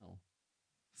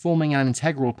forming an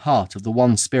integral part of the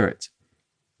one spirit,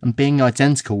 and being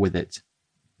identical with it.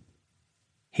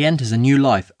 He enters a new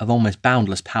life of almost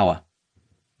boundless power.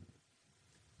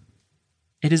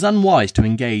 It is unwise to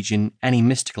engage in any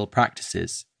mystical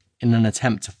practices in an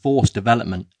attempt to force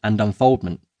development and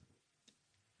unfoldment.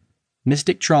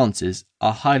 Mystic trances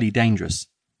are highly dangerous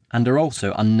and are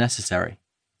also unnecessary.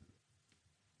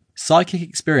 Psychic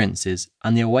experiences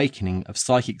and the awakening of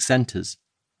psychic centers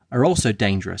are also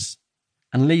dangerous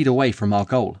and lead away from our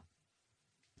goal.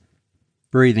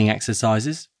 Breathing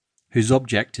exercises, whose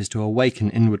object is to awaken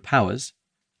inward powers,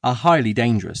 are highly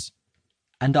dangerous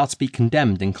and are to be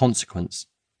condemned in consequence.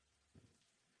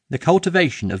 The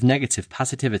cultivation of negative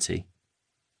passivity,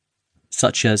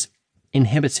 such as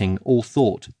inhibiting all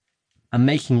thought and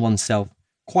making oneself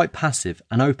quite passive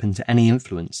and open to any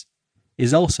influence,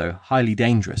 is also highly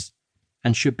dangerous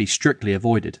and should be strictly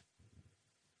avoided.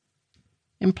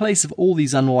 In place of all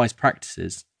these unwise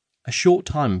practices, a short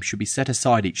time should be set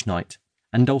aside each night,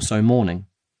 and also morning,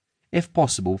 if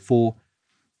possible, for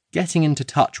getting into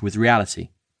touch with reality.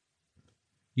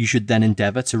 You should then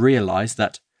endeavour to realise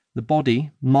that the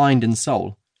body, mind and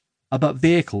soul are but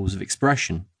vehicles of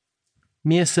expression,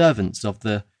 mere servants of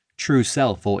the true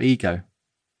self or ego.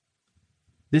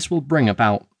 This will bring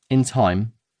about, in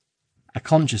time, a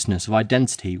consciousness of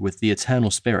identity with the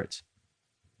eternal spirit,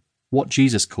 what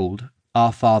Jesus called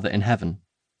our Father in heaven.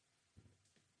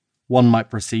 One might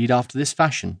proceed after this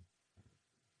fashion: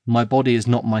 my body is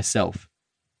not myself,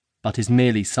 but is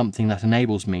merely something that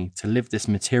enables me to live this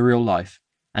material life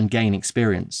and gain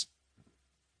experience.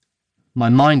 My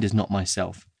mind is not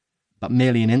myself, but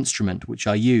merely an instrument which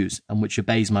I use and which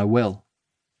obeys my will.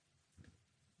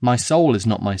 My soul is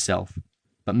not myself,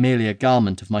 but merely a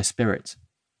garment of my spirit.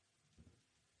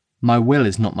 My will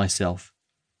is not myself,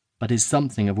 but is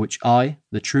something of which I,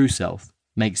 the true self,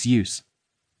 makes use.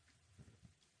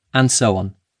 And so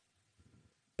on.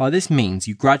 By this means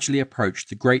you gradually approach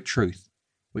the great truth,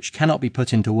 which cannot be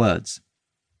put into words,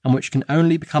 and which can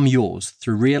only become yours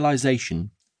through realization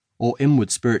or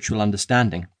inward spiritual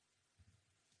understanding.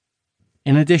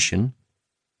 In addition,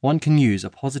 one can use a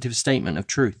positive statement of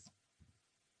truth,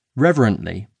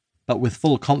 reverently, but with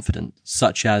full confidence,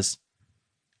 such as,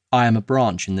 I am a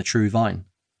branch in the true vine.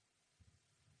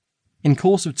 In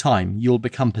course of time, you will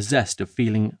become possessed of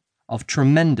feeling of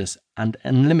tremendous and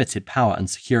unlimited power and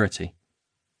security.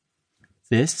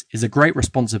 This is a great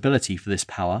responsibility, for this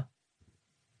power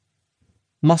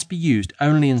must be used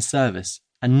only in service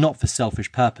and not for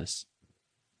selfish purpose.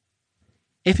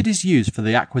 If it is used for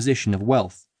the acquisition of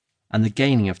wealth and the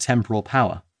gaining of temporal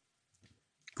power,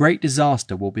 great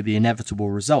disaster will be the inevitable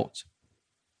result.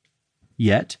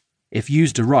 Yet, if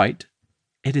used aright,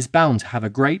 it is bound to have a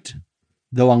great,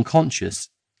 though unconscious,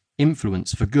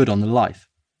 influence for good on the life,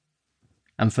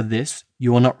 and for this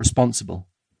you are not responsible.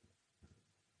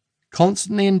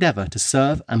 Constantly endeavour to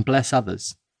serve and bless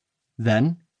others.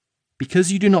 Then,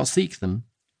 because you do not seek them,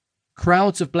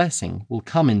 crowds of blessing will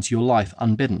come into your life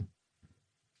unbidden,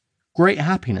 great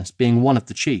happiness being one of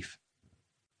the chief.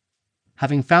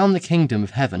 Having found the kingdom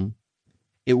of heaven,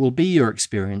 it will be your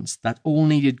experience that all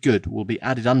needed good will be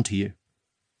added unto you.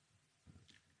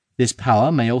 This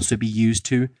power may also be used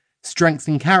to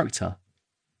strengthen character,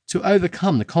 to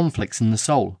overcome the conflicts in the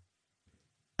soul,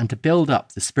 and to build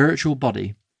up the spiritual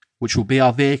body which will be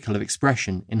our vehicle of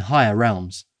expression in higher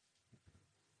realms.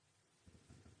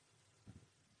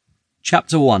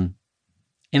 Chapter 1.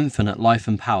 Infinite Life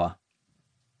and Power.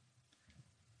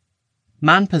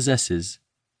 Man possesses,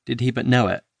 did he but know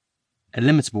it,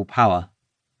 illimitable power.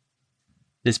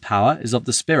 This power is of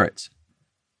the spirit,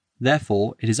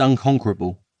 therefore it is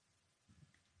unconquerable.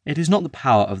 It is not the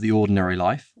power of the ordinary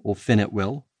life, or finite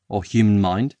will, or human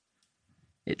mind.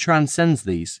 It transcends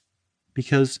these,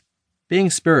 because, being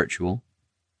spiritual,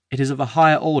 it is of a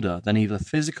higher order than either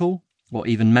physical or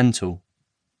even mental.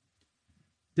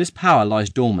 This power lies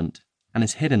dormant and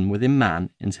is hidden within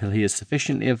man until he is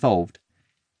sufficiently evolved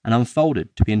and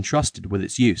unfolded to be entrusted with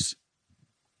its use.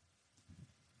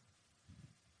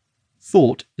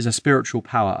 Thought is a spiritual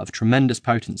power of tremendous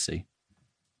potency,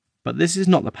 but this is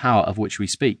not the power of which we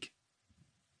speak.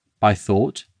 By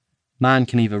thought, man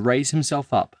can either raise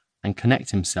himself up and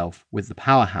connect himself with the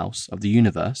powerhouse of the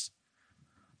universe,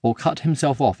 or cut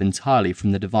himself off entirely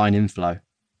from the divine inflow.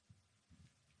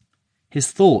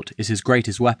 His thought is his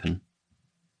greatest weapon,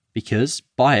 because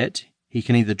by it he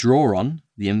can either draw on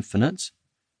the infinite,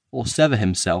 or sever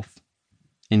himself,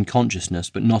 in consciousness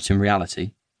but not in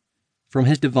reality, from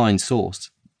his divine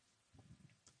source.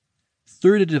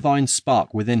 Through the divine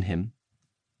spark within him,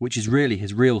 which is really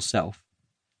his real self,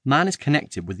 man is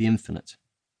connected with the infinite.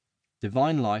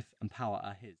 Divine life and power are his.